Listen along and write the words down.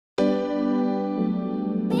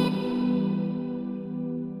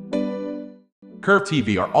Curved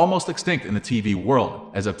TV are almost extinct in the TV world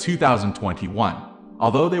as of 2021.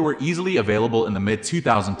 Although they were easily available in the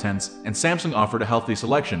mid-2010s and Samsung offered a healthy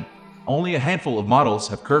selection, only a handful of models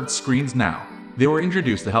have curved screens now. They were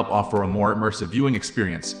introduced to help offer a more immersive viewing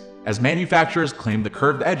experience, as manufacturers claim the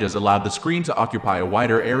curved edges allowed the screen to occupy a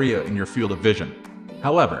wider area in your field of vision.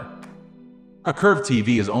 However, a curved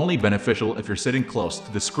TV is only beneficial if you're sitting close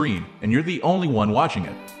to the screen and you're the only one watching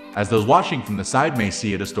it, as those watching from the side may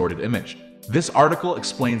see a distorted image. This article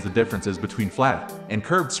explains the differences between flat and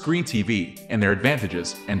curved screen TV and their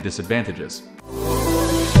advantages and disadvantages.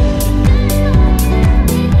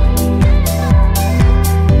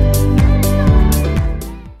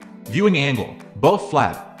 Viewing angle. Both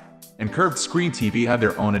flat and curved screen TV have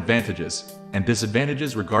their own advantages and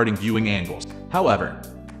disadvantages regarding viewing angles. However,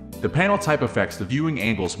 the panel type affects the viewing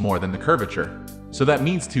angles more than the curvature, so that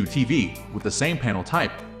means two TV with the same panel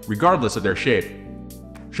type, regardless of their shape,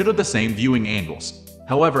 should have the same viewing angles.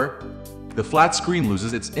 However, the flat screen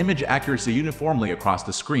loses its image accuracy uniformly across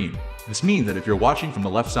the screen. This means that if you're watching from the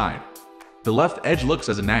left side, the left edge looks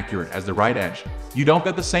as inaccurate as the right edge. You don't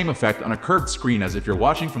get the same effect on a curved screen as if you're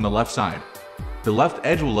watching from the left side. The left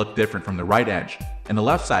edge will look different from the right edge, and the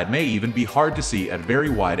left side may even be hard to see at very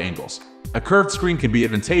wide angles. A curved screen can be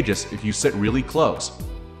advantageous if you sit really close,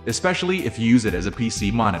 especially if you use it as a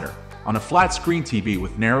PC monitor. On a flat screen TV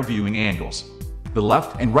with narrow viewing angles, the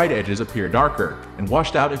left and right edges appear darker and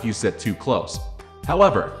washed out if you sit too close.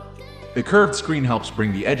 However, the curved screen helps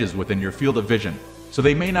bring the edges within your field of vision, so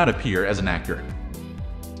they may not appear as inaccurate.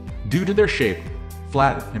 Due to their shape,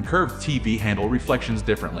 flat and curved TV handle reflections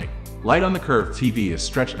differently. Light on the curved TV is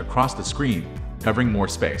stretched across the screen, covering more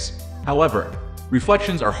space. However,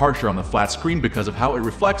 reflections are harsher on the flat screen because of how it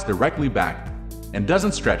reflects directly back and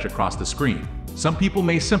doesn't stretch across the screen. Some people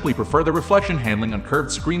may simply prefer the reflection handling on curved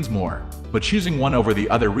screens more, but choosing one over the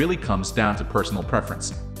other really comes down to personal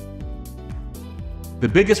preference. The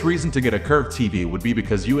biggest reason to get a curved TV would be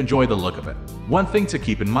because you enjoy the look of it. One thing to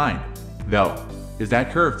keep in mind, though, is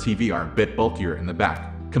that curved TV are a bit bulkier in the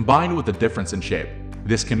back. Combined with the difference in shape,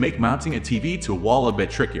 this can make mounting a TV to a wall a bit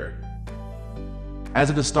trickier. As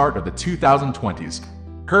of the start of the 2020s,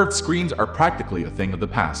 curved screens are practically a thing of the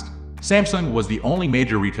past. Samsung was the only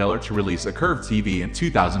major retailer to release a curved TV in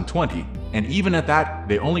 2020, and even at that,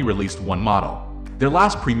 they only released one model. Their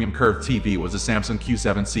last premium curved TV was the Samsung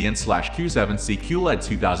Q7CN/Q7C QLED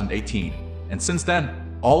 2018, and since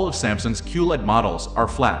then, all of Samsung's QLED models are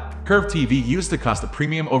flat. Curved TV used to cost a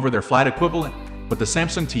premium over their flat equivalent, but the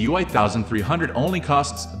Samsung TU8300 only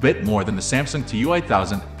costs a bit more than the Samsung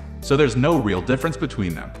TU8000, so there's no real difference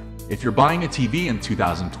between them. If you're buying a TV in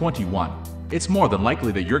 2021, it's more than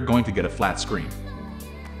likely that you're going to get a flat screen.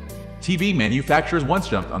 TV manufacturers once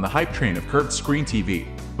jumped on the hype train of curved screen TV,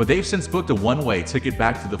 but they've since booked a one-way ticket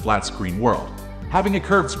back to the flat screen world. Having a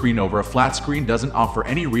curved screen over a flat screen doesn't offer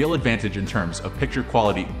any real advantage in terms of picture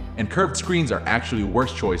quality, and curved screens are actually a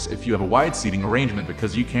worse choice if you have a wide seating arrangement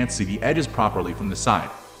because you can't see the edges properly from the side.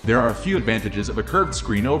 There are a few advantages of a curved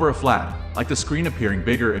screen over a flat, like the screen appearing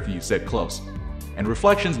bigger if you sit close, and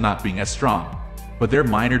reflections not being as strong. But they're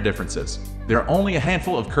minor differences. There are only a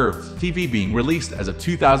handful of curved TV being released as of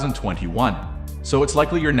 2021, so it's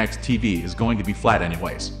likely your next TV is going to be flat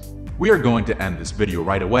anyways. We are going to end this video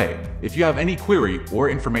right away. If you have any query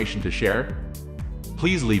or information to share,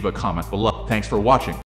 please leave a comment below. Thanks for watching.